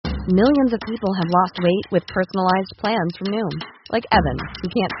Millions of people have lost weight with personalized plans from Noom. Like Evan,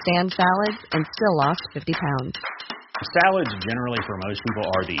 who can't stand salads and still lost 50 pounds. Salads generally for most people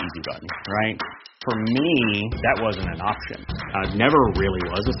are the easy button, right? For me, that wasn't an option. I never really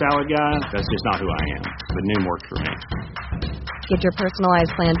was a salad guy. That's just not who I am. But Noom worked for me. Get your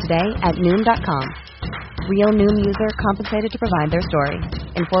personalized plan today at Noom.com. Real Noom user compensated to provide their story.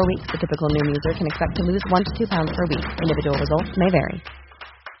 In 4 weeks, the typical Noom user can expect to lose 1 to 2 pounds per week. Individual results may vary.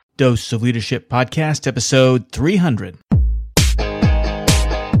 Dose of Leadership Podcast, episode 300.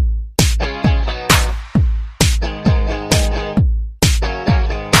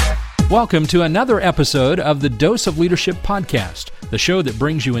 Welcome to another episode of the Dose of Leadership Podcast, the show that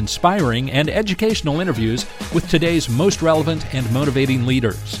brings you inspiring and educational interviews with today's most relevant and motivating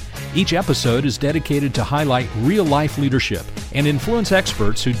leaders. Each episode is dedicated to highlight real-life leadership and influence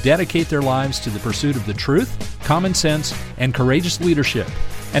experts who dedicate their lives to the pursuit of the truth, common sense, and courageous leadership.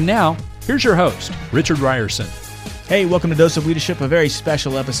 And now, here's your host, Richard Ryerson. Hey, welcome to Dose of Leadership, a very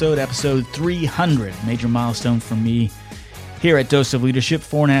special episode 300. Major milestone for me here at Dose of Leadership,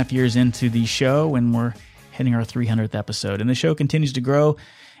 4.5 years into the show, and we're hitting our 300th episode. And the show continues to grow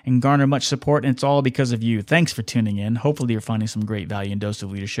and garner much support, and it's all because of you. Thanks for tuning in. Hopefully you're finding some great value in Dose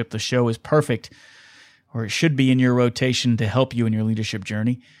of Leadership. The show is perfect, or it should be in your rotation to help you in your leadership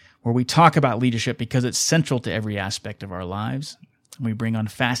journey, where we talk about leadership because it's central to every aspect of our lives. We bring on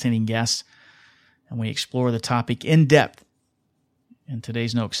fascinating guests, and we explore the topic in depth. And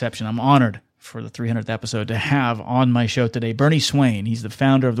today's no exception. I'm honored for the 300th episode to have on my show today Bernie Swain. He's the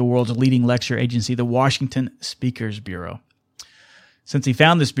founder of the world's leading lecture agency, the Washington Speakers Bureau. Since he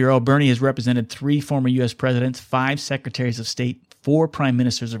founded this bureau, Bernie has represented 3 former U.S. presidents, 5 secretaries of state, 4 prime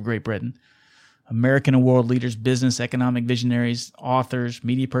ministers of Great Britain, American and world leaders, business, economic visionaries, authors,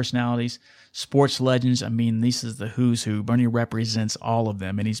 media personalities, sports legends. I mean, this is the who's who. Bernie represents all of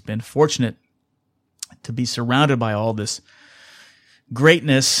them, and he's been fortunate to be surrounded by all this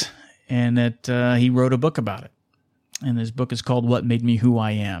greatness, and that he wrote a book about it. And his book is called What Made Me Who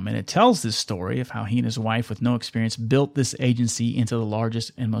I Am. And it tells this story of how he and his wife, with no experience, built this agency into the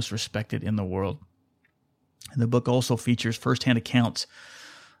largest and most respected in the world. And the book also features firsthand accounts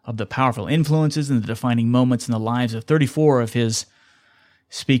of the powerful influences and the defining moments in the lives of 34 of his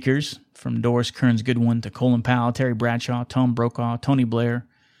speakers, from Doris Kearns Goodwin to Colin Powell, Terry Bradshaw, Tom Brokaw, Tony Blair.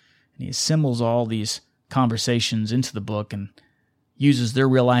 And he assembles all these conversations into the book and uses their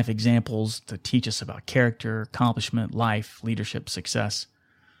real-life examples to teach us about character, accomplishment, life, leadership, success.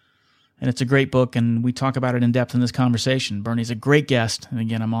 And it's a great book, and we talk about it in depth in this conversation. Bernie's a great guest, and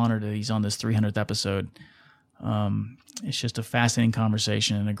again, I'm honored that he's on this 300th episode. It's just a fascinating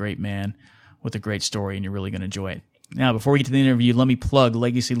conversation and a great man with a great story, and you're really going to enjoy it. Now, before we get to the interview, let me plug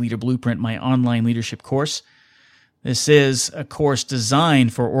Legacy Leader Blueprint, my online leadership course. This is a course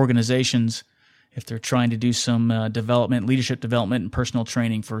designed for organizations if they're trying to do some development, leadership development, and personal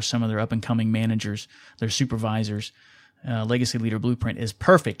training for some of their up-and-coming managers, their supervisors. Legacy Leader Blueprint is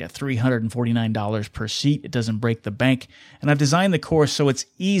perfect at $349 per seat. It doesn't break the bank. And I've designed the course so it's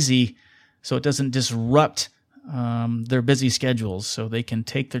easy, so it doesn't disrupt their busy schedules, so they can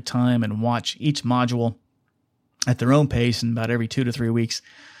take their time and watch each module at their own pace. And about every 2 to 3 weeks,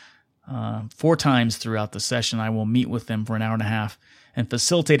 4 times throughout the session, I will meet with them for an hour and a half and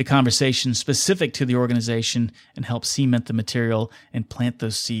facilitate a conversation specific to the organization and help cement the material and plant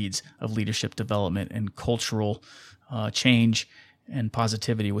those seeds of leadership development and cultural change and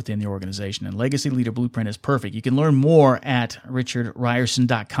positivity within the organization. And Legacy Leader Blueprint is perfect. You can learn more at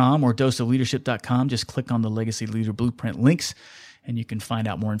richardryerson.com or doseofleadership.com. Just click on the Legacy Leader Blueprint links, and you can find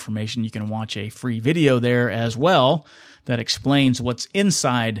out more information. You can watch a free video there as well that explains what's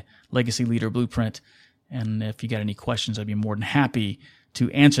inside Legacy Leader Blueprint. And if you got any questions, I'd be more than happy to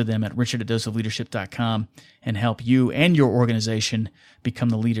answer them at richard@doseofleadership.com and help you and your organization become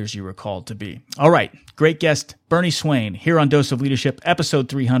the leaders you were called to be. All right, great guest, Bernie Swain, here on Dose of Leadership, episode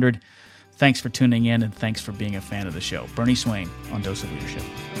 300. Thanks for tuning in, and thanks for being a fan of the show. Bernie Swain on Dose of Leadership.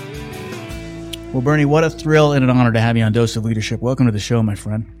 Well, Bernie, what a thrill and an honor to have you on Dose of Leadership. Welcome to the show, my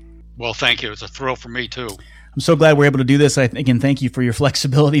friend. Well, thank you. It's a thrill for me, too. I'm so glad we're able to do this. Again, thank you for your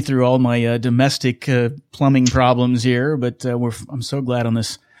flexibility through all my domestic plumbing problems here. But I'm so glad on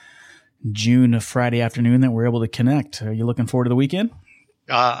this June Friday afternoon that we're able to connect. Are you looking forward to the weekend?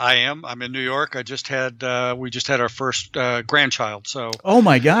 I am. I'm in New York. We just had our first grandchild. So. Oh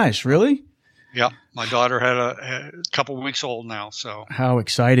my gosh! Really? Yeah, my daughter had a couple of weeks old now. So. How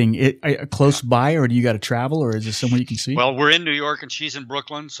exciting! Close by, or do you got to travel, or is this somewhere you can see? Well, we're in New York, and she's in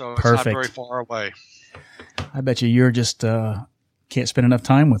Brooklyn, so it's Perfect. not very far away. I bet you're just can't spend enough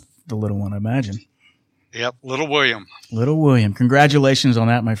time with the little one, I imagine. Yep, Little William. Little William. Congratulations on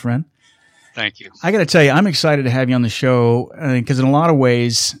that, my friend. Thank you. I got to tell you, I'm excited to have you on the show because in a lot of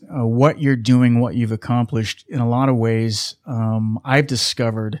ways, what you're doing, what you've accomplished, in a lot of ways, I've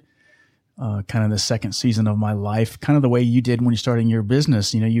discovered kind of the second season of my life, kind of the way you did when you started your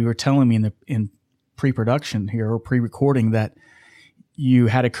business. You know, you were telling me in pre-production here or pre-recording that you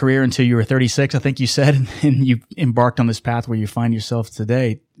had a career until you were 36, I think you said, and you embarked on this path where you find yourself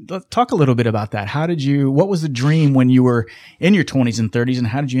today. Talk a little bit about that. What was the dream when you were in your 20s and 30s, and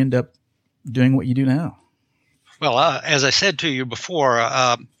how did you end up doing what you do now? Well, as I said to you before,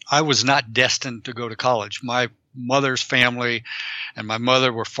 I was not destined to go to college. My mother's family and my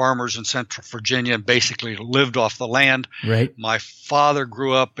mother were farmers in Central Virginia and basically lived off the land. Right. My father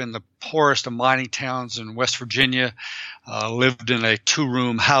grew up in the poorest of mining towns in West Virginia, lived in a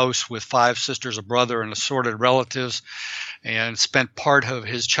 2-room house with 5 sisters, a brother, and assorted relatives, and spent part of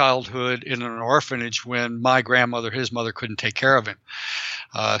his childhood in an orphanage when my grandmother, his mother, couldn't take care of him.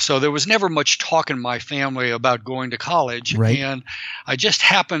 So there was never much talk in my family about going to college. Right. And I just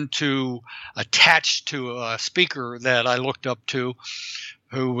happened to attach to a speaker that I looked up to,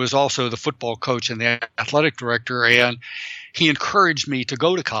 who was also the football coach and the athletic director, and he encouraged me to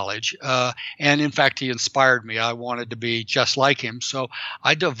go to college. And in fact, he inspired me. I wanted to be just like him. So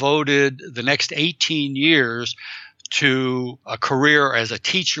I devoted the next 18 years to a career as a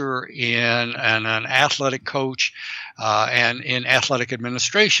teacher and an athletic coach and in athletic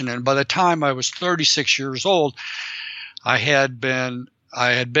administration. And by the time I was 36 years old, I had been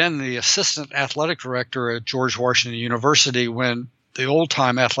the assistant athletic director at George Washington University when the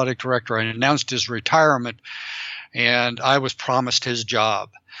old-time athletic director announced his retirement, and I was promised his job.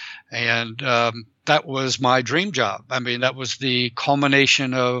 And that was my dream job. I mean, that was the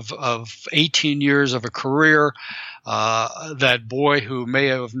culmination of 18 years of a career. That boy who may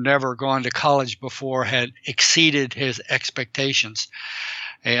have never gone to college before had exceeded his expectations.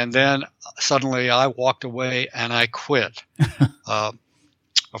 And then suddenly I walked away and I quit.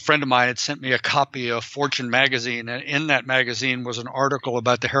 A friend of mine had sent me a copy of Fortune magazine, and in that magazine was an article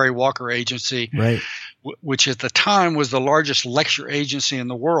about the Harry Walker Agency, Right. Which at the time was the largest lecture agency in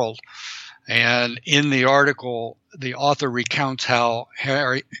the world. And in the article, the author recounts how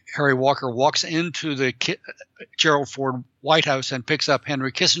Harry Walker walks into the Gerald Ford White House and picks up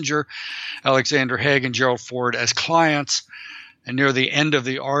Henry Kissinger, Alexander Haig, and Gerald Ford as clients. And near the end of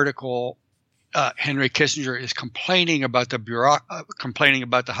the article, Henry Kissinger is complaining about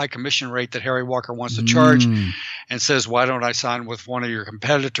the high commission rate that Harry Walker wants to charge, and says, "Why don't I sign with one of your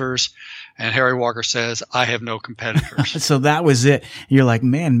competitors?" And Harry Walker says, "I have no competitors." So that was it. You're like,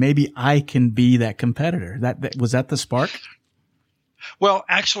 man, maybe I can be that competitor. Was that the spark? Well,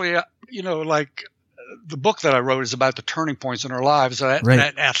 actually, the book that I wrote is about the turning points in our lives.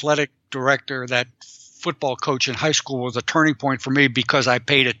 That athletic director, that football coach in high school, was a turning point for me because I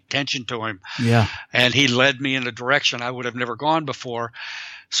paid attention to him. Yeah. And he led me in a direction I would have never gone before.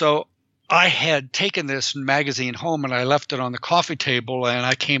 So I had taken this magazine home and I left it on the coffee table, and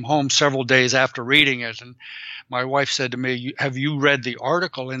I came home several days after reading it. And my wife said to me, "Have you read the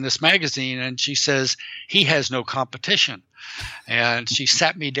article in this magazine?" And she says, "He has no competition." And she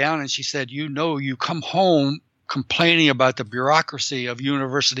sat me down and she said, "You come home complaining about the bureaucracy of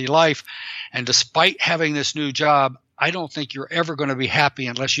university life, and despite having this new job, I don't think you're ever going to be happy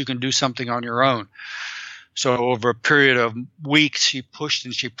unless you can do something on your own." So over a period of weeks, she pushed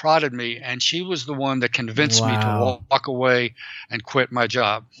and she prodded me, and she was the one that convinced me to walk away and quit my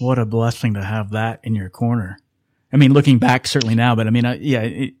job. What a blessing to have that in your corner. I mean, looking back, certainly now, but I mean,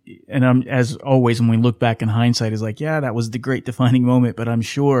 as always, when we look back in hindsight, it's like, yeah, that was the great defining moment. But I'm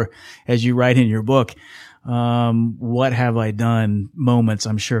sure, as you write in your book, what have I done moments,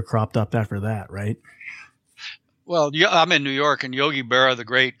 I'm sure, cropped up after that, right? Well, I'm in New York, and Yogi Berra, the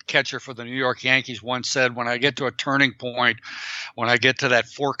great catcher for the New York Yankees, once said, "When I get to a turning point, when I get to that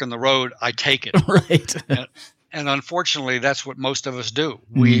fork in the road, I take it." Right. And unfortunately, that's what most of us do.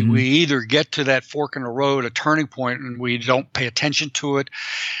 We either get to that fork in the road, a turning point, and we don't pay attention to it.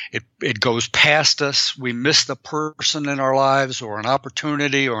 It goes past us. We miss the person in our lives, or an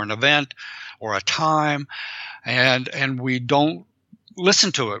opportunity, or an event, or a time, and we don't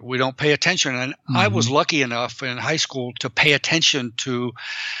listen to it. We don't pay attention. And I was lucky enough in high school to pay attention to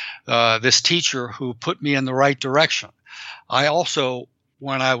this teacher who put me in the right direction. I also,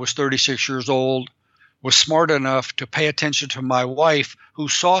 when I was 36 years old, was smart enough to pay attention to my wife, who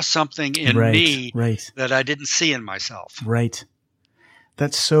saw something in me that I didn't see in myself. Right.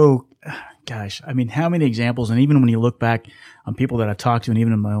 That's so, gosh, I mean, how many examples, and even when you look back on people that I've talked to and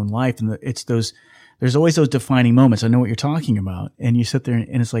even in my own life, and it's those, there's always those defining moments. I know what you're talking about. And you sit there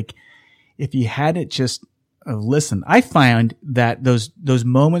and it's like, if you hadn't just listened. I find that those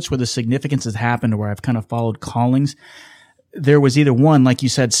moments where the significance has happened, or where I've kind of followed callings, there was either one, like you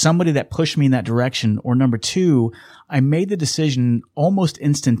said, somebody that pushed me in that direction, or number two, I made the decision almost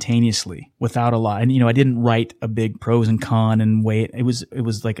instantaneously without a lot. And, I didn't write a big pros and cons and weigh it. It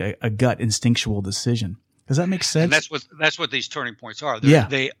was like a gut instinctual decision. Does that make sense? And that's what these turning points are. Yeah.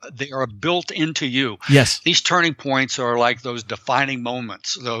 They are built into you. Yes. These turning points are like those defining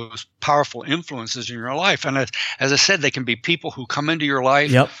moments, those powerful influences in your life. And as I said, they can be people who come into your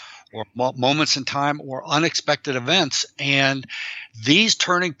life. Yep. Or moments in time, or unexpected events. And these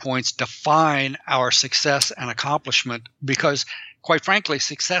turning points define our success and accomplishment, because, quite frankly,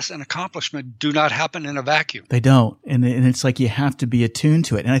 success and accomplishment do not happen in a vacuum. They don't. And it's like you have to be attuned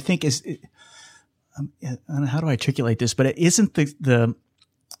to it. And I think I don't know how to articulate this, but it isn't the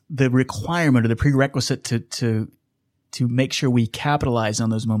requirement or the prerequisite to make sure we capitalize on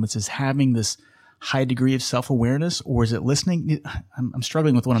those moments is having this high degree of self-awareness, or is it listening? I'm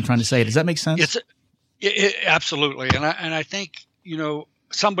struggling with what I'm trying to say. Does that make sense? Absolutely. And I think,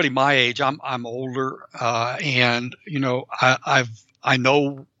 somebody my age, I'm older, and, I've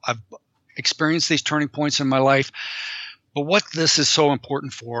experienced these turning points in my life. But what this is so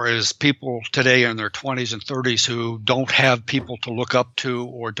important for is people today in their 20s and 30s who don't have people to look up to,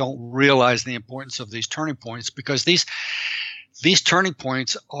 or don't realize the importance of these turning points, because these turning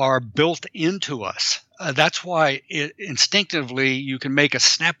points are built into us. That's why instinctively you can make a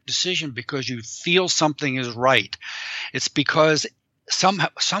snap decision because you feel something is right. It's because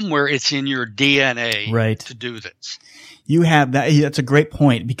somewhere it's in your DNA to do this. You have that. That's a great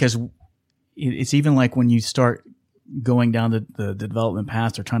point, because it's even like when you start going down the development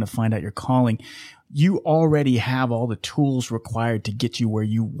path or trying to find out your calling, you already have all the tools required to get you where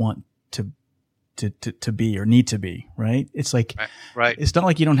you want to be or need to be, right? It's like, right. It's not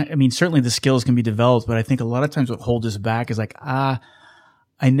like you don't certainly the skills can be developed, but I think a lot of times what holds us back is like, I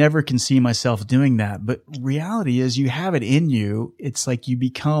never can see myself doing that. But reality is you have it in you. It's like you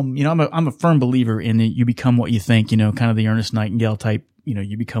become, I'm a firm believer in it. You become what you think, kind of the Ernest Nightingale type,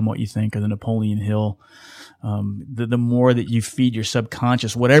 you become what you think, or the Napoleon Hill. The more that you feed your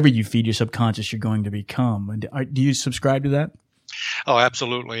subconscious, whatever you feed your subconscious, you're going to become. And do you subscribe to that? Oh,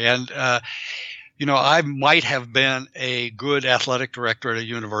 absolutely. And, I might have been a good athletic director at a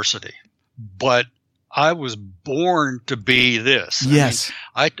university, but I was born to be this. Yes.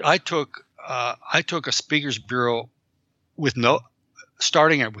 I took a speakers bureau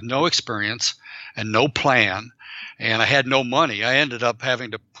starting it with no experience and no plan, and I had no money. I ended up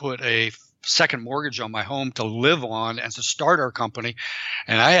having to put a second mortgage on my home to live on and to start our company.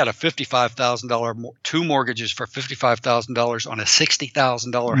 And I had a $55,000, two mortgages for $55,000 on a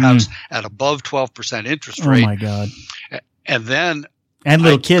 $60,000 house at above 12% interest rate. Oh my God. And then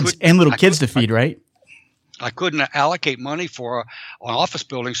little kids to feed, right? I couldn't allocate money for an office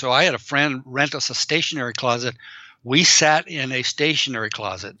building, so I had a friend rent us a stationery closet. We sat in a stationery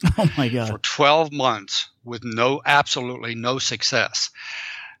closet oh my God. for 12 months with absolutely no success.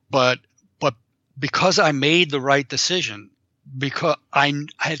 But because I made the right decision, because I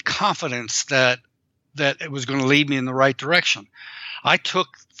had confidence that it was going to lead me in the right direction, I took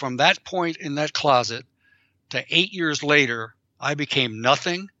from that point in that closet to 8 years later, I became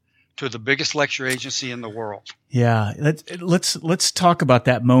nothing to the biggest lecture agency in the world. Yeah, let's talk about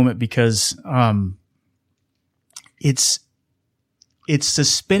that moment, because it's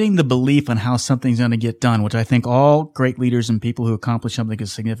suspending the belief on how something's going to get done, which I think all great leaders and people who accomplish something of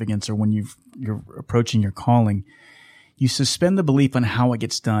significance, or when you're approaching your calling, you suspend the belief on how it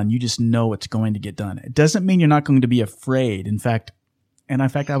gets done. You just know it's going to get done. It doesn't mean you're not going to be afraid. In fact,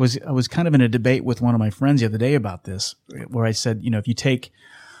 I was kind of in a debate with one of my friends the other day about this, where I said, if you take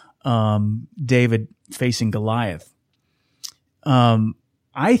David facing Goliath,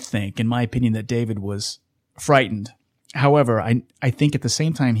 I think, in my opinion, that David was frightened. However, I think at the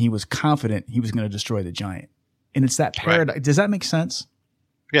same time he was confident he was going to destroy the giant. And it's that paradigm. Right. Does that make sense?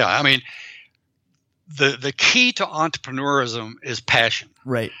 Yeah. The key to entrepreneurism is passion.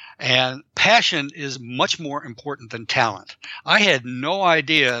 Right. And passion is much more important than talent. I had no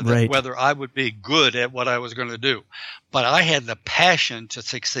idea that whether I would be good at what I was going to do, but I had the passion to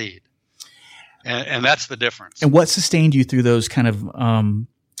succeed. And that's the difference. And what sustained you through those kind of,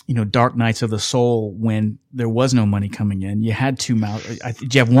 dark nights of the soul when there was no money coming in? You had two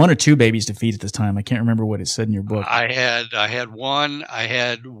did you have one or two babies to feed at this time? I can't remember what it said in your book. I had one. I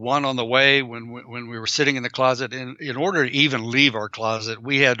had one on the way when we were sitting in the closet. In order to even leave our closet,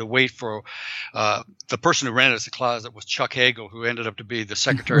 we had to wait for the person who rented us the closet was Chuck Hagel, who ended up to be the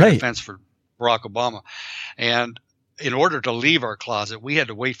Secretary of Defense for Barack Obama. And in order to leave our closet, we had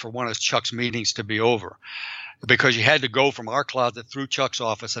to wait for one of Chuck's meetings to be over, because you had to go from our closet through Chuck's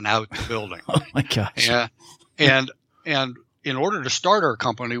office and out the building. Oh my gosh. Yeah. And in order to start our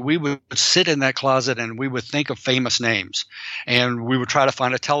company, we would sit in that closet and we would think of famous names, and we would try to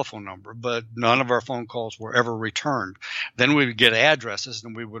find a telephone number, but none of our phone calls were ever returned. Then we would get addresses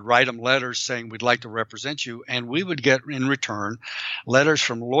and we would write them letters saying we'd like to represent you. And we would get in return letters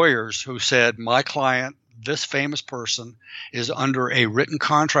from lawyers who said, my client, this famous person, is under a written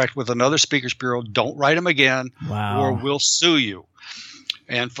contract with another speakers bureau. Don't write him again, or we'll sue you.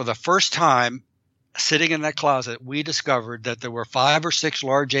 And for the first time, sitting in that closet, we discovered that there were 5 or 6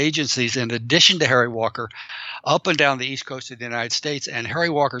 large agencies in addition to Harry Walker up and down the East Coast of the United States. And Harry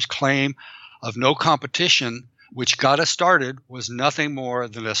Walker's claim of no competition, which got us started, was nothing more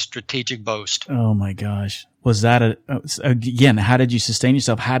than a strategic boast. Oh my gosh. Was that again, how did you sustain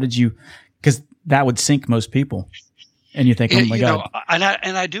yourself? How did you, because that would sink most people. And you think, oh my God.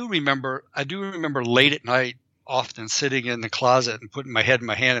 I do remember late at night, often sitting in the closet and putting my head in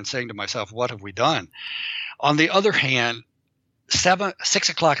my hand and saying to myself, what have we done? On the other hand, 6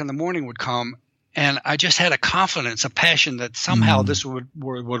 o'clock in the morning would come, and I just had a confidence, a passion that somehow this would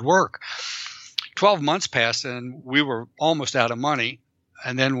work. 12 months passed, and we were almost out of money,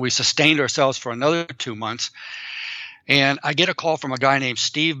 and then we sustained ourselves for another 2 months. And I get a call from a guy named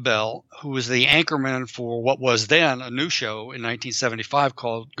Steve Bell, who was the anchorman for what was then a new show in 1975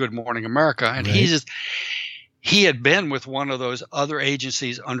 called Good Morning America. And he had been with one of those other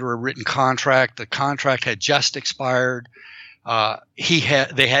agencies under a written contract. The contract had just expired.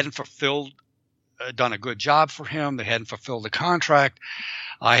 They hadn't done a good job for him. They hadn't fulfilled the contract.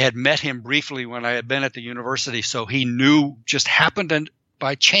 I had met him briefly when I had been at the university, so he happened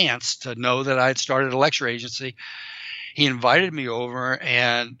by chance to know that I had started a lecture agency. He invited me over,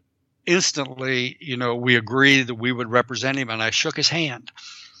 and instantly, we agreed that we would represent him, and I shook his hand.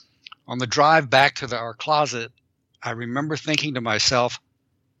 On the drive back to our closet, I remember thinking to myself,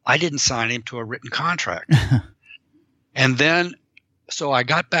 I didn't sign him to a written contract. And then, so I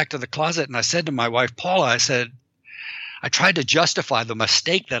got back to the closet and I said to my wife, Paula, I tried to justify the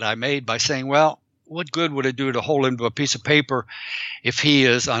mistake that I made by saying, well, what good would it do to hold him to a piece of paper if he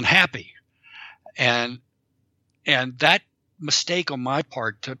is unhappy? And that mistake on my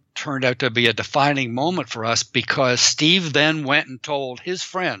part turned out to be a defining moment for us, because Steve then went and told his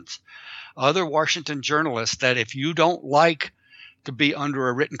friends, other Washington journalists, that if you don't like to be under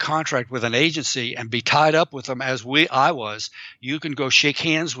a written contract with an agency and be tied up with them as I was, you can go shake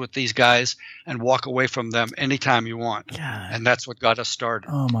hands with these guys and walk away from them anytime you want. God. And that's what got us started.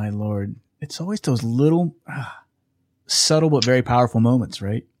 Oh my Lord. It's always those little subtle but very powerful moments,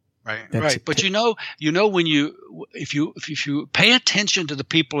 right? Right. But when if you pay attention to the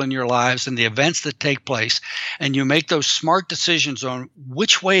people in your lives and the events that take place, and you make those smart decisions on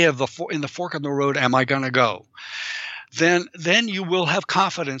which way in the fork of the road am I going to go, then you will have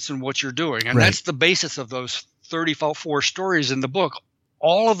confidence in what you're doing. And that's the basis of those 34 stories in the book.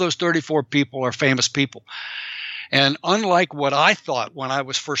 All of those 34 people are famous people. And unlike what I thought when I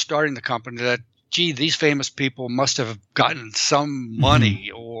was first starting the company, that these famous people must have gotten some money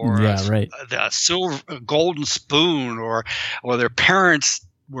or a golden spoon, or their parents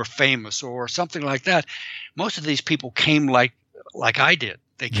were famous or something like that. Most of these people came like I did.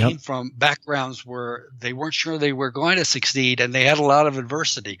 They came from backgrounds where they weren't sure they were going to succeed, and they had a lot of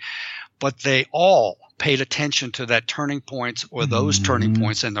adversity. But they all paid attention to that turning points or those turning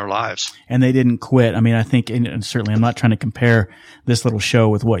points in their lives. And they didn't quit. I mean, I think, and certainly I'm not trying to compare this little show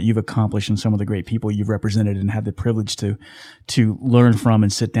with what you've accomplished and some of the great people you've represented and had the privilege to learn from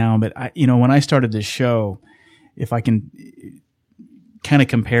and sit down. But when I started this show, if I can kind of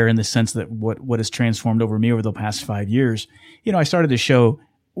compare in the sense that what has transformed over me over the past 5 years, I started the show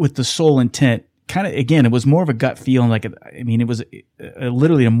with the sole intent. Kind of, again, it was more of a gut feeling. It was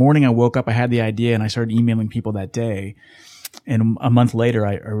literally the morning I woke up, I had the idea and I started emailing people that day. And a month later,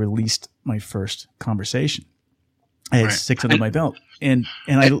 I released my first conversation. I had 6 under my belt. And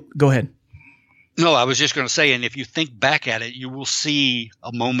go ahead. No, I was just going to say, and if you think back at it, you will see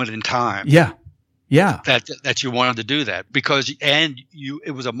a moment in time. Yeah. That you wanted to do that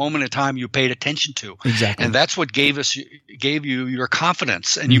it was a moment in time you paid attention to. Exactly. And that's what gave you your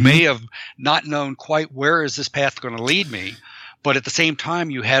confidence. And you may have not known quite where is this path going to lead me, but at the same time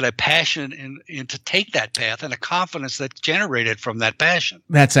you had a passion in to take that path and a confidence that generated from that passion.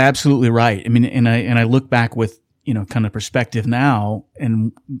 That's absolutely right. I mean, and I look back with, kind of perspective now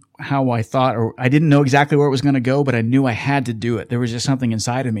and how I thought, or I didn't know exactly where it was going to go, but I knew I had to do it. There was just something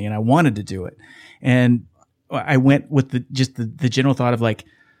inside of me and I wanted to do it. And I went with the general thought of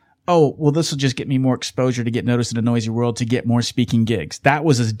oh, well, this will just get me more exposure to get noticed in a noisy world, to get more speaking gigs. That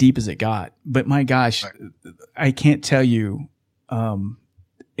was as deep as it got. But my gosh, right. I can't tell you, and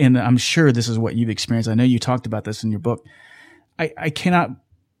I'm sure this is what you've experienced. I know you talked about this in your book. I cannot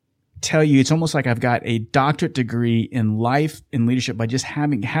tell you, it's almost like I've got a doctorate degree in life and leadership by just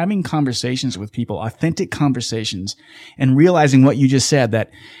having conversations with people, authentic conversations, and realizing what you just said, that,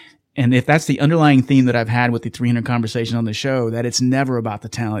 and if that's the underlying theme that I've had with the 300 conversation on the show, that it's never about the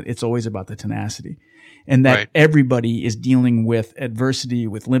talent. It's always about the tenacity. And that everybody is dealing with adversity,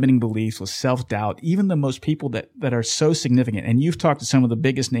 with limiting beliefs, with self-doubt, even the most people that are so significant. And you've talked to some of the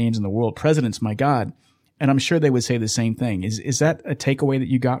biggest names in the world, presidents, my God. And I'm sure they would say the same thing. Is that a takeaway that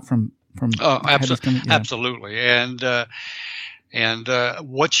you got from? Absolutely. And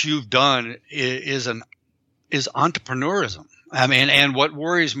what you've done is entrepreneurism. I mean, and what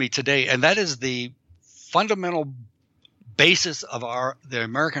worries me today, and that is the fundamental basis of the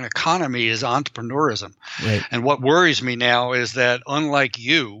American economy, is entrepreneurism. Right. And what worries me now is that, unlike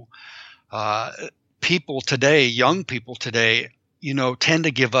you, people today, young people today, tend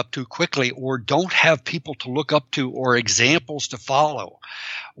to give up too quickly, or don't have people to look up to or examples to follow,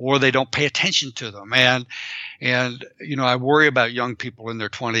 or they don't pay attention to them. And I worry about young people in their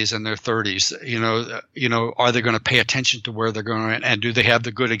 20s and their 30s. Are they going to pay attention to where they're going, and do they have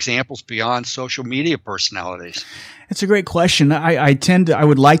the good examples beyond social media personalities? It's a great question. I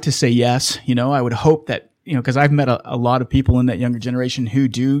would like to say yes. I would hope that, because I've met a lot of people in that younger generation who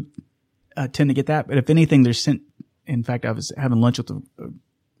do tend to get that. But if anything, in fact, I was having lunch with a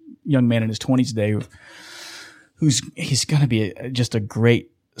young man in his 20s today he's going to be just a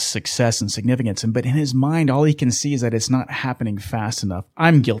great success and significance. But in his mind, all he can see is that it's not happening fast enough.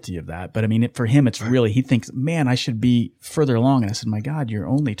 I'm guilty of that. But I mean, for him, it's really, he thinks, man, I should be further along. And I said, my God, you're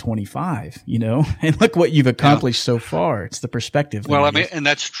only 25, and look what you've accomplished so far. It's the perspective. Well, I mean, and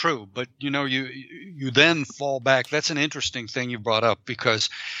that's true. But, you then fall back. That's an interesting thing you brought up, because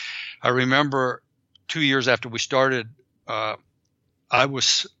I remember 2 years after we started,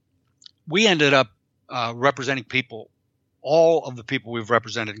 we ended up representing people, all of the people we've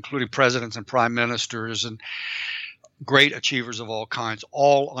represented, including presidents and prime ministers and great achievers of all kinds,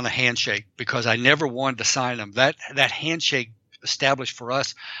 all on a handshake, because I never wanted to sign them. That handshake established for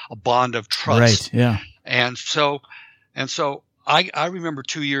us a bond of trust. Right. Yeah. And so I remember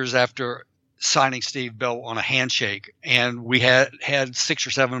 2 years after signing Steve Bell on a handshake, and we had 6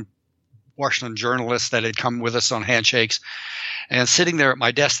 or 7 Washington journalists that had come with us on handshakes, and sitting there at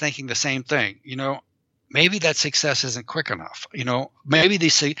my desk thinking the same thing. Maybe that success isn't quick enough. Maybe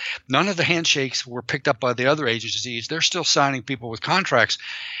none of the handshakes were picked up by the other agencies. They're still signing people with contracts.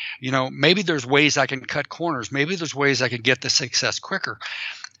 Maybe there's ways I can cut corners. Maybe there's ways I can get the success quicker.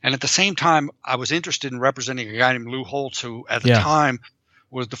 And at the same time, I was interested in representing a guy named Lou Holtz, who at the time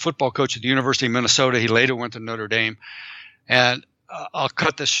was the football coach at the University of Minnesota. He later went to Notre Dame. And I'll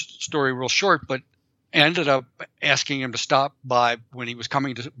cut this story real short, but I ended up asking him to stop by when he was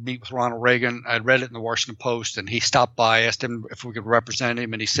coming to meet with Ronald Reagan. I'd read it in the Washington Post, and he stopped by, asked him if we could represent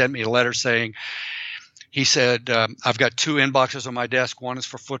him, and he sent me a letter saying, he said, I've got 2 inboxes on my desk. One is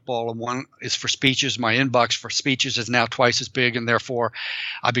for football and one is for speeches. My inbox for speeches is now twice as big, and therefore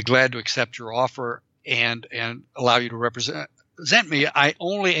I'd be glad to accept your offer and allow you to represent me. I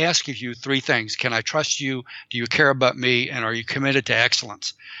only ask of you 3 things. Can I trust you? Do you care about me? And are you committed to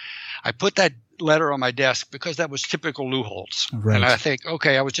excellence? I put that letter on my desk because that was typical Lou Holtz. Right. And I think,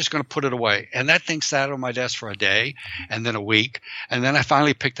 okay, I was just going to put it away. And that thing sat on my desk for a day and then a week. And then I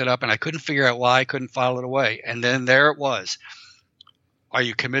finally picked it up, and I couldn't figure out why I couldn't file it away. And then there it was. Are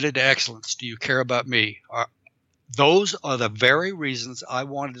you committed to excellence? Do you care about me? Those are the very reasons I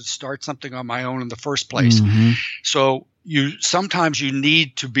wanted to start something on my own in the first place. Mm-hmm. So sometimes you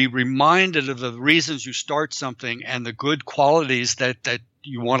need to be reminded of the reasons you start something and the good qualities that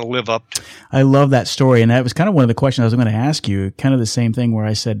you want to live up to. I love that story. And that was kind of one of the questions I was going to ask you, kind of the same thing where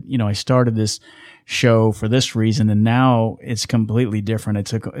I said, I started this show for this reason, and now it's completely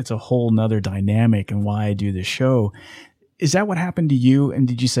different. It's a whole nother dynamic and why I do this show. Is that what happened to you? And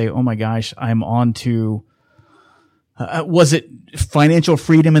did you say, oh my gosh, I'm on to, was it financial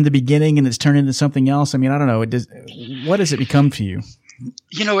freedom in the beginning and it's turned into something else? I mean, I don't know. What does it become for you?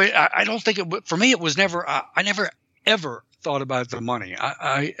 I don't think for me, it was never, I never ever thought about the money.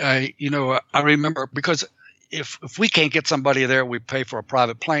 I remember, because if we can't get somebody there, we pay for a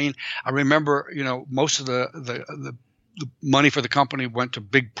private plane. I remember, most of the money for the company went to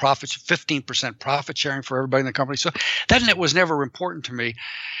big profits, 15% profit sharing for everybody in the company. So that was never important to me.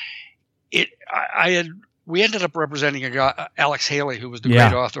 We ended up representing a guy, Alex Haley, who was the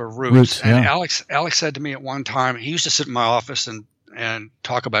great author of Roots. And Alex said to me at one time, he used to sit in my office and and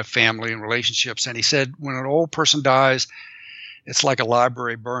talk about family and relationships. And he said, when an old person dies, it's like a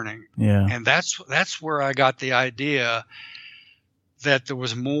library burning. Yeah. And that's where I got the idea that there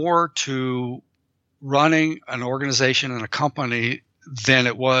was more to running an organization and a company than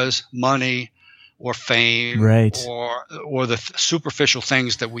it was money or fame, right, or the superficial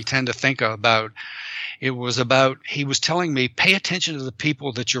things that we tend to think about. It was about, he was telling me, pay attention to the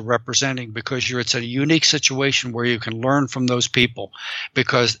people that you're representing, because it's a unique situation where you can learn from those people,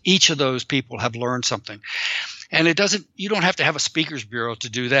 because each of those people have learned something. And you don't have to have a speakers bureau to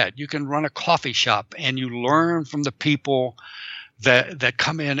do that. You can run a coffee shop and you learn from the people that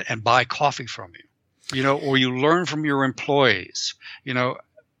come in and buy coffee from you, or you learn from your employees.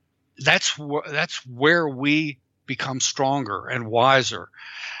 That's where we become stronger and wiser.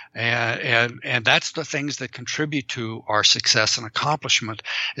 And that's the things that contribute to our success and accomplishment,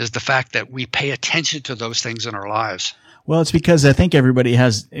 is the fact that we pay attention to those things in our lives. Well, it's because I think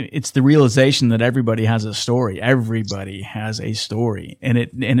it's the realization that everybody has a story. Everybody has a story, and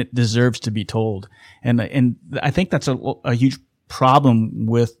it deserves to be told. And I think that's a huge problem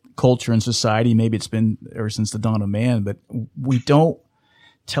with culture and society. Maybe it's been ever since the dawn of man, but we don't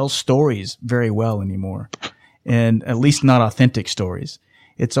tell stories very well anymore, and at least not authentic stories.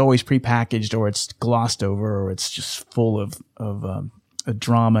 It's always prepackaged, or it's glossed over, or it's just full of a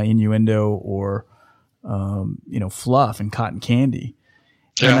drama, innuendo, or fluff and cotton candy.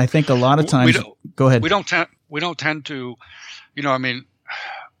 Yeah. And I think a lot of times, go ahead. We don't tend to,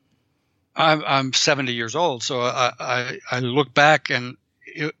 I'm 70 years old, so I look back, and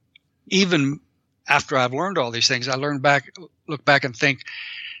even after I've learned all these things, I look back and think,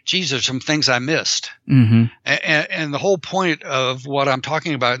 geez, there's some things I missed. Mm-hmm. And the whole point of what I'm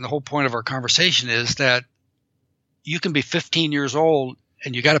talking about, and the whole point of our conversation, is that you can be 15 years old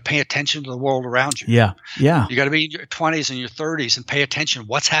and you got to pay attention to the world around you. Yeah. Yeah. You got to be in your 20s and your 30s and pay attention.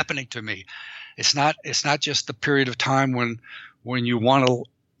 What's happening to me? It's not just the period of time when you want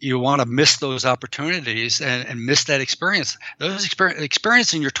to miss those opportunities and miss that experience. Those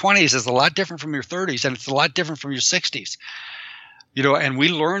experience in your 20s is a lot different from your 30s, and it's a lot different from your 60s. And we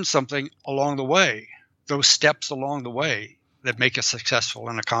learn something along the way, those steps along the way that make us successful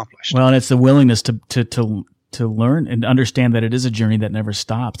and accomplished. Well, and it's the willingness to learn and understand that it is a journey that never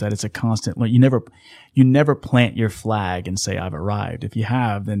stops, that it's a constant, you never plant your flag and say, I've arrived. If you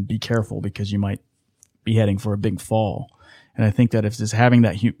have, then be careful, because you might be heading for a big fall. And I think that if it's having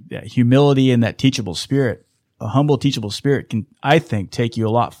that humility and that teachable spirit, a humble, teachable spirit can, I think, take you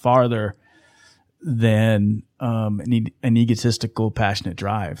a lot farther than an egotistical, passionate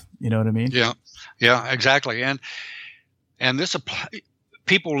drive. You know what I mean? Yeah, exactly. And this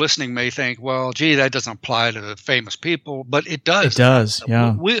people listening may think, well, gee, that doesn't apply to the famous people, but it does. It does.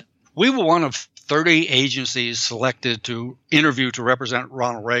 Yeah. We were one of 30 agencies selected to interview to represent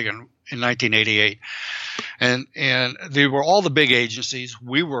Ronald Reagan in 1988, and they were all the big agencies.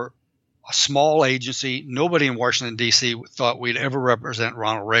 We were a small agency. Nobody in Washington, D.C. thought we'd ever represent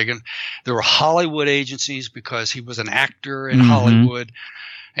Ronald Reagan. There were Hollywood agencies because he was an actor in Hollywood.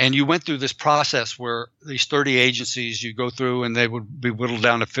 And you went through this process where these 30 agencies you go through, and they would be whittled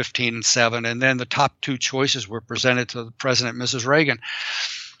down to 15 and 7. And then the top 2 choices were presented to the President and Mrs. Reagan.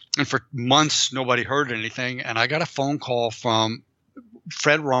 And for months, nobody heard anything. And I got a phone call from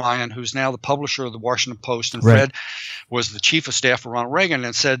Fred Ryan, who's now the publisher of the Washington Post. And Fred was the chief of staff for Ronald Reagan,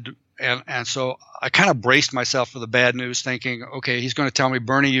 and said, and so I kind of braced myself for the bad news, thinking, okay, he's going to tell me,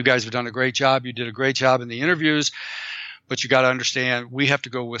 Bernie, you guys have done a great job. You did a great job in the interviews, but you got to understand, we have to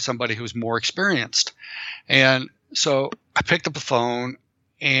go with somebody who's more experienced. And so I picked up the phone,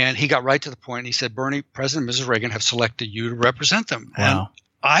 and he got right to the point. He said, Bernie, President and Mrs. Reagan have selected you to represent them. Wow. And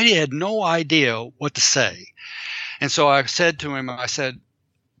I had no idea what to say. And so I said to him,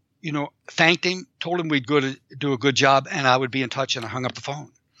 thanked him, told him we'd do a good job, and I would be in touch, and I hung up the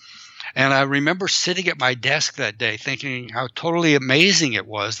phone. And I remember sitting at my desk that day thinking how totally amazing it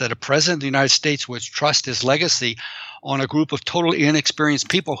was that a president of the United States would trust his legacy on a group of totally inexperienced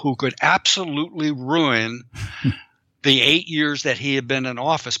people who could absolutely ruin the 8 years that he had been in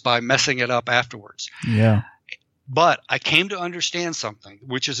office by messing it up afterwards. Yeah. But I came to understand something,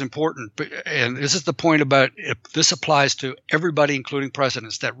 which is important, and this is the point about this applies to everybody, including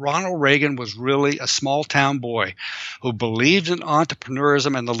presidents, that Ronald Reagan was really a small-town boy who believed in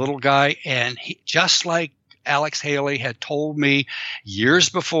entrepreneurism and the little guy, and he, just like Alex Haley had told me years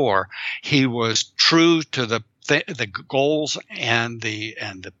before, he was true to the goals and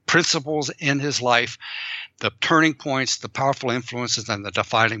the principles in his life, the turning points, the powerful influences, and the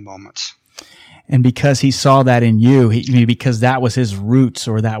defining moments. And because he saw that in you, because that was his roots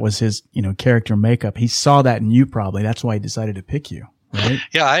or that was his, character makeup, he saw that in you probably. That's why he decided to pick you, right?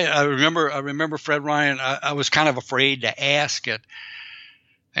 Yeah, I remember Fred Ryan. I was kind of afraid to ask it.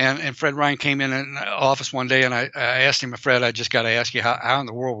 And Fred Ryan came in the office one day, and I asked him, Fred, I just got to ask you, how in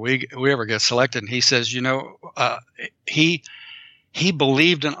the world we ever get selected? And he says, he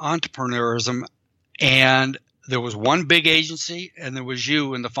believed in entrepreneurism, and there was one big agency, and there was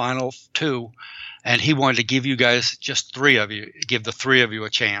you in the final two, and he wanted to give you guys, just three of you, give the three of you a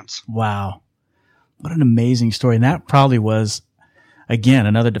chance. Wow. What an amazing story. And that probably was, again,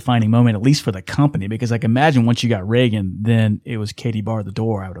 another defining moment, at least for the company, because I can imagine once you got Reagan, then it was Katie bar the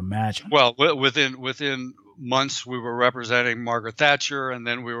door, I would imagine. Well, within months, we were representing Margaret Thatcher, and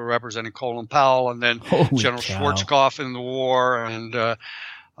then we were representing Colin Powell, and then General Schwarzkopf in the war, and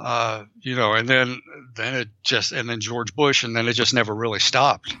and then George Bush, and then it just never really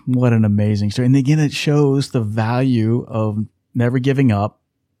stopped. What an amazing story! And again, it shows the value of never giving up.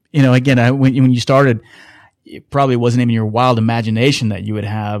 Again, when you started, it probably wasn't even your wild imagination that you would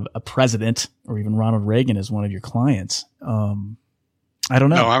have a president or even Ronald Reagan as one of your clients. I don't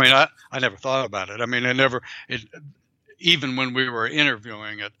know. No, I mean, I never thought about it. I mean, even when we were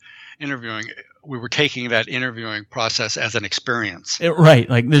interviewing, we were taking that interviewing process as an experience. Right.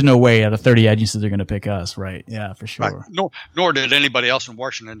 Like there's no way out of 30 agencies they're going to pick us. Right. Yeah, for sure. Right. Nor did anybody else in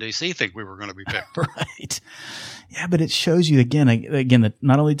Washington, D.C. think we were going to be picked. Right. Yeah, but it shows you again that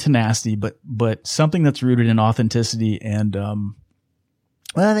not only tenacity, but something that's rooted in authenticity and,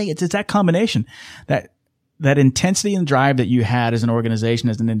 I think it's that combination, that intensity and drive that you had as an organization,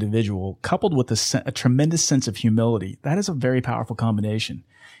 as an individual, coupled with a tremendous sense of humility. That is a very powerful combination,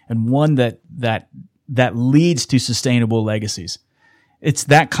 and one that leads to sustainable legacies. It's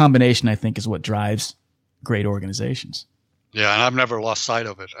that combination, I think, is what drives great organizations. Yeah, and I've never lost sight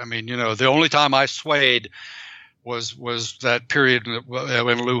of it. I mean, the only time I swayed was that period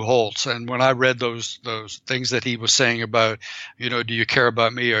when Lou Holtz, and when I read those things that he was saying about, do you care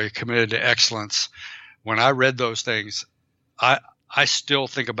about me? Are you committed to excellence? When I read those things, I still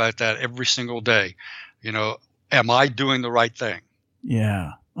think about that every single day. Am I doing the right thing?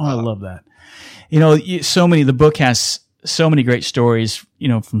 Yeah. Oh, I love that. The book has so many great stories,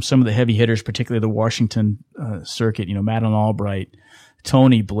 from some of the heavy hitters, particularly the Washington circuit, Madeleine Albright,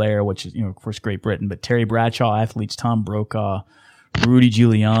 Tony Blair, which is, of course, Great Britain, but Terry Bradshaw athletes, Tom Brokaw, Rudy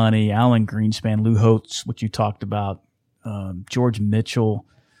Giuliani, Alan Greenspan, Lou Holtz, which you talked about, George Mitchell,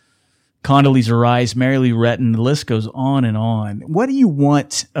 Condoleezza Rice, Mary Lou Retton, the list goes on and on. What do you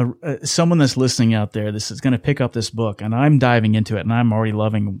want someone that's listening out there, this is going to pick up this book, and I'm diving into it, and I'm already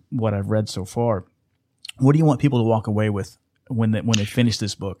loving what I've read so far. What do you want people to walk away with when they finish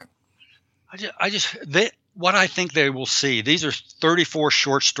this book? What I think they will see, these are 34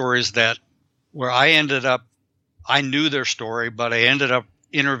 short stories where I knew their story, but I ended up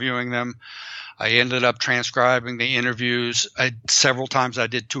interviewing them. I ended up transcribing the interviews. Several times I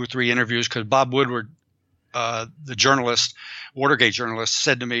did 2 or 3 interviews because Bob Woodward, the journalist, Watergate journalist,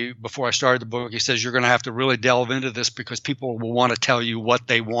 said to me before I started the book, he says, you're going to have to really delve into this because people will want to tell you what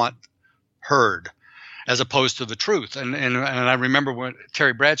they want heard as opposed to the truth. And I remember when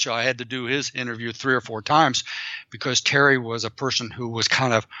Terry Bradshaw, I had to do his interview 3 or 4 times because Terry was a person who was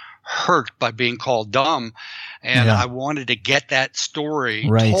kind of hurt by being called dumb. And I wanted to get that story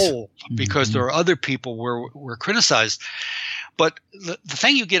told because there are other people were criticized. But the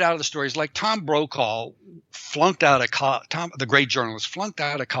thing you get out of the story is like Tom Brokaw flunked out of the great journalist, flunked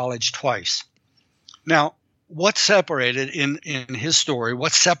out of college twice. Now, what separated in his story,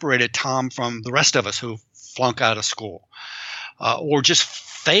 what separated Tom from the rest of us who flunk out of school or just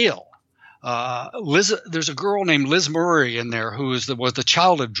fail? There's a girl named Liz Murray in there who was the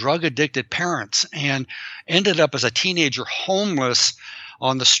child of drug-addicted parents and ended up as a teenager homeless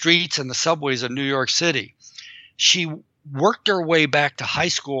on the streets and the subways of New York City. She worked her way back to high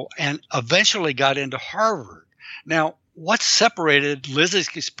school and eventually got into Harvard. Now, what separated Liz's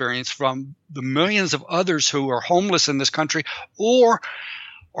experience from the millions of others who are homeless in this country or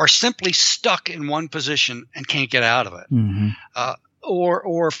are simply stuck in one position and can't get out of it? Mm-hmm.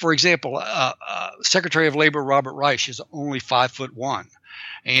 Or for example, Secretary of Labor Robert Reich is only 5'1",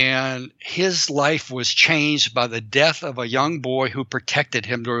 and his life was changed by the death of a young boy who protected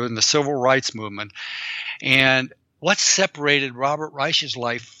him during the Civil Rights Movement. And what separated Robert Reich's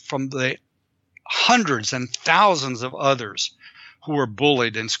life from the hundreds and thousands of others who were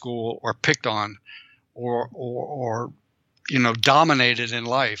bullied in school or picked on or dominated in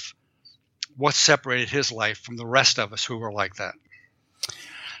life? What separated his life from the rest of us who were like that?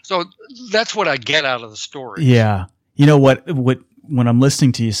 So that's what I get out of the story. Yeah. You know what when I'm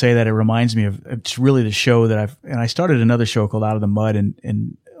listening to you say that, it reminds me of, it's really the show that I started another show called Out of the Mud,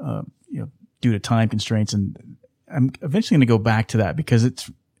 and due to time constraints, and I'm eventually going to go back to that because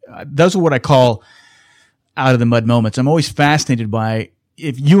those are what I call out of the mud moments. I'm always fascinated by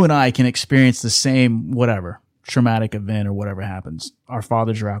if you and I can experience the same, traumatic event or whatever happens. Our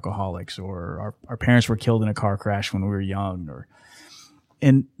fathers are alcoholics, or our parents were killed in a car crash when we were young,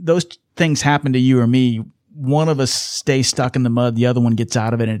 and those things happen to you or me. One of us stays stuck in the mud, the other one gets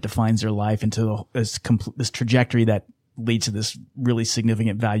out of it, and it defines their life into this trajectory that leads to this really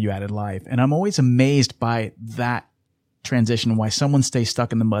significant value-added life. And I'm always amazed by that transition, why someone stays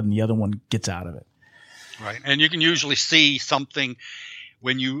stuck in the mud and the other one gets out of it. Right. And you can usually see something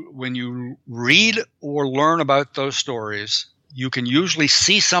when you read or learn about those stories, you can usually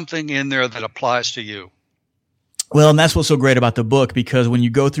see something in there that applies to you. Well, and that's what's so great about the book, because when you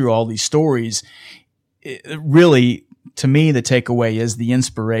go through all these stories, it really, to me, the takeaway is the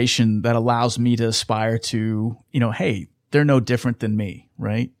inspiration that allows me to aspire to, hey, they're no different than me,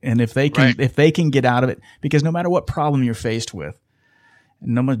 right? And if they can get out of it, because no matter what problem you're faced with,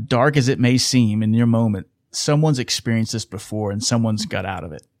 no matter dark as it may seem in your moment, someone's experienced this before and someone's got out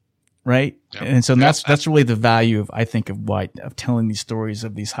of it, right? Yep. And so that's really the value of, I think, of telling these stories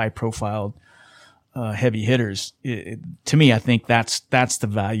of these high profile heavy hitters. To me, I think that's the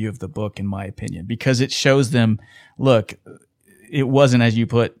value of the book, in my opinion, because it shows them, look, it wasn't, as you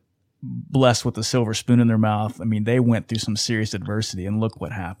put, blessed with a silver spoon in their mouth. I mean, they went through some serious adversity, and look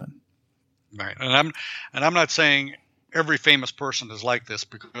what happened. Right. And I'm not saying every famous person is like this,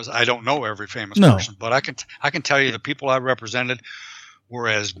 because I don't know every famous person, but I can tell you the people I represented were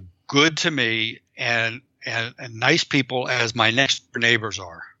as good to me and nice people as my next door neighbors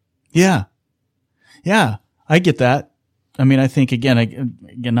are. Yeah. Yeah, I get that. I mean, I think again,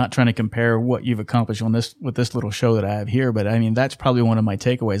 not trying to compare what you've accomplished with this little show that I have here, but I mean, that's probably one of my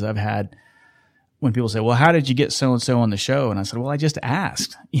takeaways I've had when people say, well, how did you get so-and-so on the show? And I said, well, I just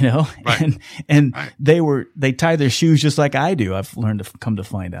asked, right. and right. they tie their shoes just like I do. I've learned to come to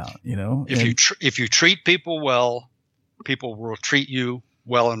find out, if you treat people well, people will treat you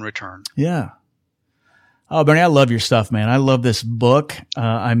well in return. Yeah. Oh, Bernie, I love your stuff, man. I love this book.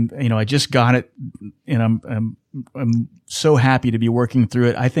 I just got it, and I'm so happy to be working through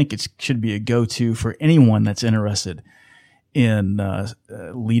it. I think it should be a go-to for anyone that's interested in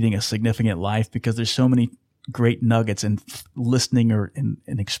leading a significant life, because there's so many great nuggets in listening or in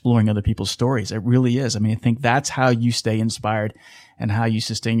exploring other people's stories. It really is. I mean, I think that's how you stay inspired and how you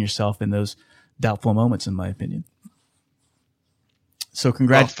sustain yourself in those doubtful moments, in my opinion. So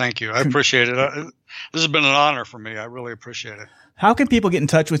congrats. Well, thank you. I appreciate it. This has been an honor for me. I really appreciate it. How can people get in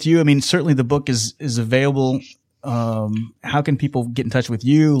touch with you? I mean, certainly the book is available. How can people get in touch with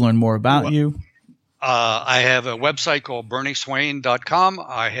you, learn more about you? I have a website called BernieSwain.com.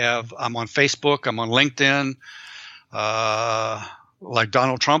 I'm on Facebook. I'm on LinkedIn. Like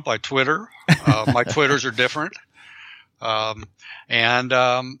Donald Trump, I Twitter. My Twitters are different. And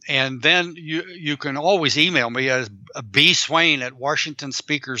then you can always email me as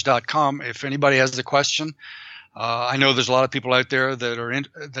bswain@washingtonspeakers.com if anybody has a question. I know there's a lot of people out there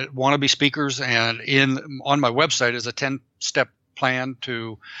that want to be speakers, and on my website is a 10-step plan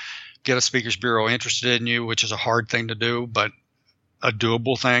to get a speakers bureau interested in you, which is a hard thing to do, but a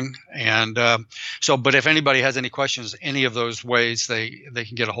doable thing. And but if anybody has any questions, any of those ways, they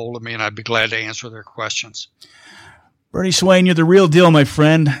can get a hold of me, and I'd be glad to answer their questions. Bernie Swain, you're the real deal, my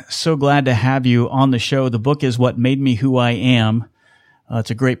friend. So glad to have you on the show. The book is What Made Me Who I Am. It's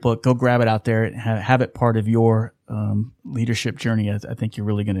a great book. Go grab it out there and have it part of your leadership journey. I think you're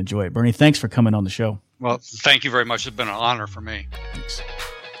really going to enjoy it. Bernie, thanks for coming on the show. Well, thank you very much. It's been an honor for me. Thanks.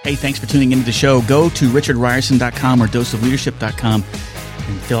 Hey, thanks for tuning into the show. Go to richardryerson.com or doseofleadership.com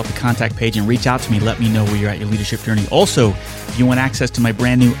and fill out the contact page and reach out to me. Let me know where you're at your leadership journey. Also, if you want access to my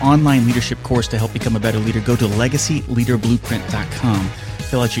brand new online leadership course to help become a better leader, go to legacyleaderblueprint.com.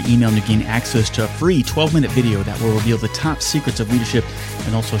 Fill out your email and you gain access to a free 12-minute video that will reveal the top secrets of leadership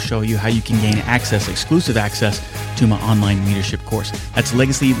and also show you how you can gain exclusive access to my online leadership course. That's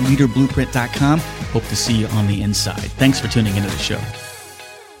legacyleaderblueprint.com. Hope to see you on the inside. Thanks for tuning into the show.